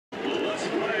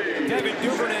Devin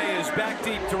Duvernay is back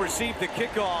deep to receive the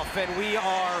kickoff, and we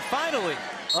are finally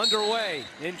underway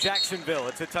in Jacksonville.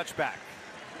 It's a touchback.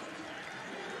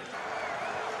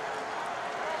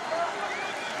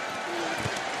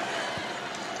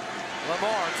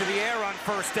 Lamar to the air on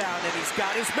first down, and he's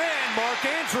got his man, Mark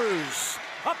Andrews,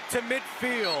 up to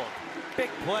midfield. Big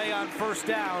play on first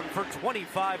down for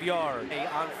 25 yards.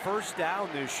 On first down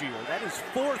this year, that is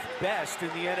 4th best in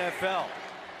the NFL.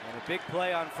 And a big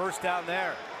play on first down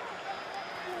there.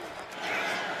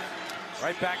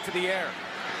 Right back to the air.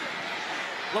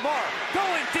 Lamar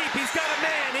going deep. He's got a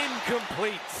man,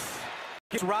 incomplete.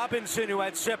 It's Robinson who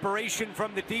had separation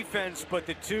from the defense, but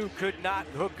the two could not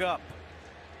hook up.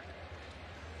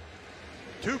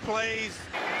 2 plays.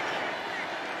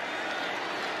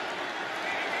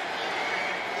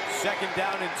 Second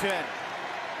down and 10.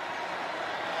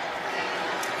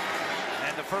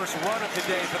 And the first run of the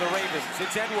day for the Ravens.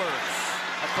 It's Edwards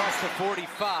across the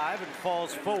 45 and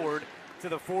falls forward to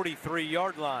the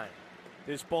 43-yard line.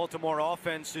 This Baltimore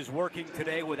offense is working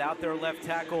today without their left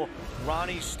tackle,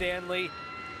 Ronnie Stanley.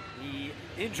 He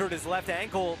injured his left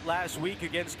ankle last week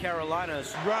against Carolina.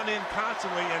 Run in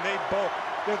constantly, and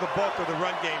they're the bulk of the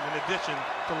run game in addition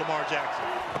to Lamar Jackson.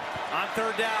 On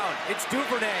third down, it's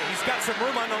Duvernay. He's got some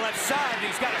room on the left side, and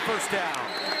he's got a first down.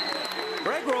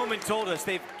 Greg Roman told us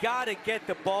they've got to get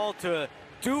the ball to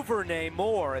Duvernay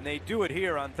more, and they do it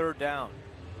here on third down.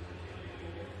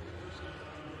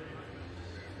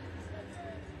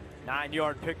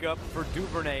 9-yard pickup for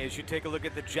Duvernay as you take a look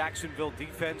at the Jacksonville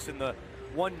defense. And the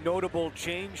one notable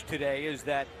change today is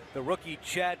that the rookie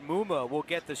Chad Muma will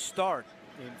get the start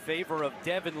in favor of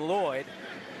Devin Lloyd.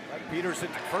 Peterson,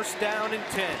 first down and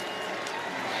 10.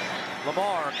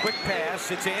 Lamar, quick pass,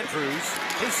 it's Andrews,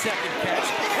 his second catch,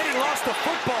 and he lost the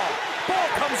football. Ball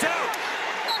comes out.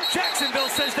 Jacksonville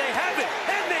says they have it,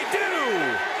 and they do.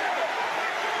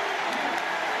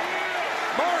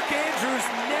 Mark Andrews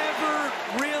never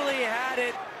really had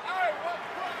it.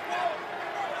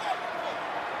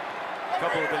 A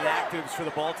couple of inactives for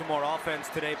the Baltimore offense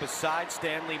today besides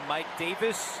Stanley, Mike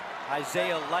Davis,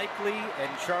 Isaiah Likely, and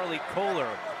Charlie Kohler,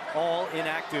 all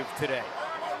inactive today.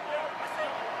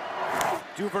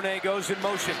 Duvernay goes in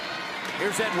motion.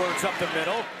 Here's Edwards up the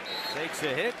middle. Takes a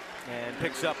hit and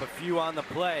picks up a few on the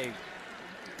play.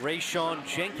 Rayshawn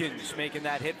Jenkins making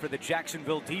that hit for the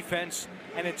Jacksonville defense,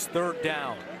 and it's third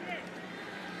down.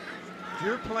 If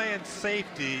you're playing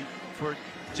safety for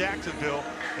Jacksonville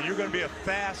and you're going to be a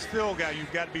fast field guy,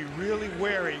 you've got to be really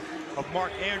wary of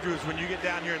Mark Andrews when you get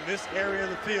down here in this area of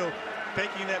the field,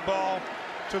 taking that ball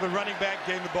to the running back,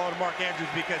 getting the ball to Mark Andrews,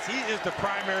 because he is the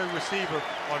primary receiver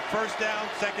on first down,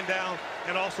 second down,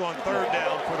 and also on third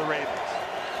down for the Ravens.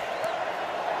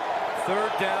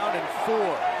 Third down and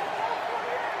 4.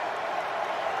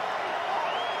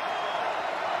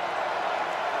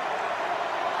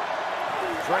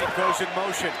 Drake goes in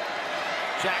motion.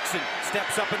 Jackson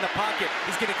steps up in the pocket.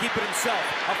 He's going to keep it himself.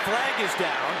 A flag is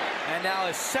down, and now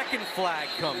a second flag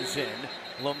comes in.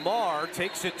 Lamar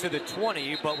takes it to the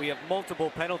 20, but we have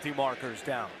multiple penalty markers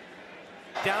down.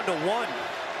 Down to 1.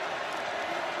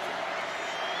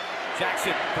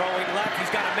 Jackson throwing left. He's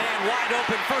got a man wide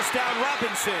open. First down,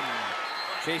 Robinson.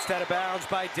 Chased out of bounds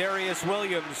by Darius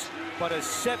Williams, but a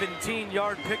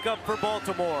 17-yard pickup for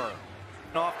Baltimore.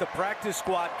 Off the practice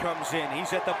squad comes in.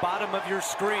 He's at the bottom of your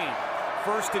screen.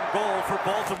 First and goal for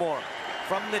Baltimore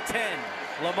from the 10.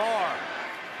 Lamar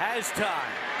has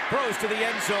time. Throws to the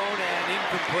end zone and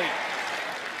incomplete.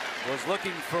 Was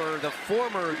looking for the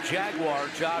former Jaguar,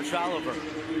 Josh Oliver.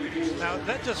 Now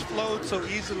that just flowed so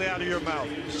easily out of your mouth.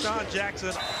 Sean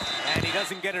Jackson. And he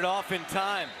doesn't get it off in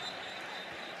time.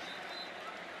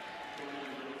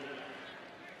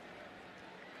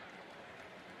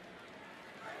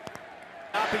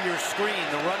 Top of your screen,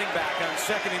 the running back on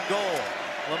second and goal.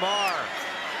 Lamar.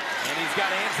 And he's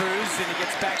got Andrews, and he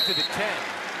gets back to the 10.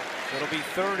 It'll be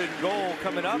third and goal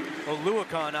coming up.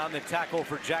 Oluokun on the tackle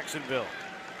for Jacksonville.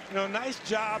 You know, nice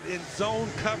job in zone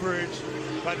coverage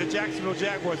by the Jacksonville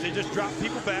Jaguars. They just dropped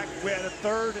people back. We had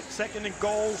a second and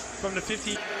goal from the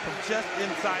 15, from just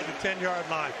inside the 10-yard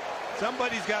line.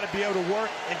 Somebody's got to be able to work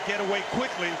and get away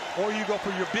quickly, or you go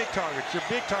for your big targets. Your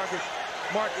big target,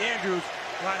 Mark Andrews,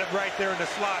 line up right there in the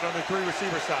slot on the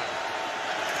 3-receiver side.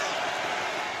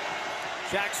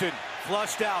 Jackson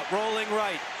Flushed out, rolling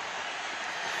right.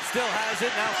 Still has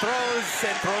it, now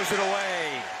throws it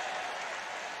away.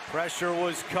 Pressure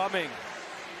was coming.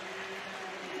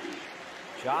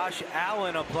 Josh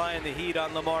Allen applying the heat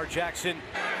on Lamar Jackson.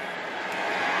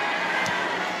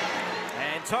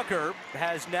 And Tucker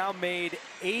has now made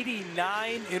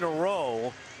 89 in a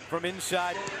row from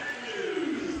inside.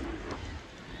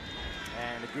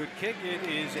 And good kick. It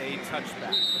is a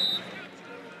touchback.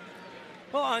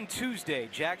 Well, on Tuesday,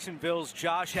 Jacksonville's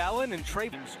Josh Allen and Trey.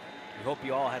 We hope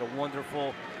you all had a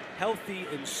wonderful, healthy,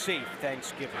 and safe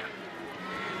Thanksgiving.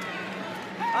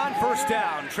 On first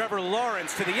down, Trevor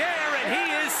Lawrence to the air, and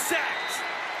he is sacked.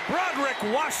 Broderick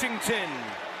Washington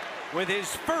with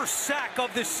his first sack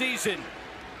of the season.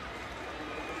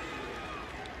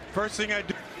 First thing I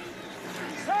do.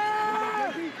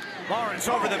 Lawrence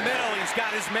over the middle. He's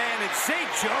got his man. It's St.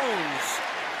 Jones.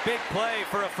 Big play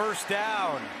for a first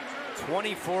down.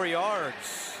 24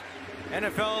 yards.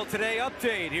 NFL Today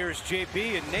update. Here's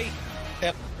JB and Nate.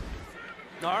 Yep.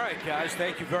 All right, guys.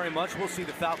 Thank you very much. We'll see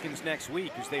the Falcons next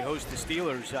week as they host the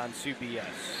Steelers on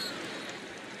CBS.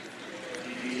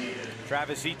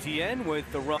 Travis Etienne with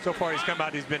the run. So far, he's come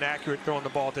out. He's been accurate throwing the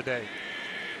ball today.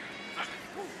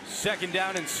 2nd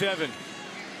down and 7.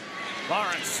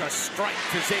 Lawrence, a strike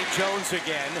to Zay Jones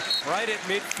again, right at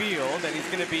midfield, and he's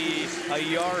going to be a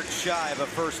yard shy of a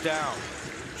first down.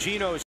 Geno's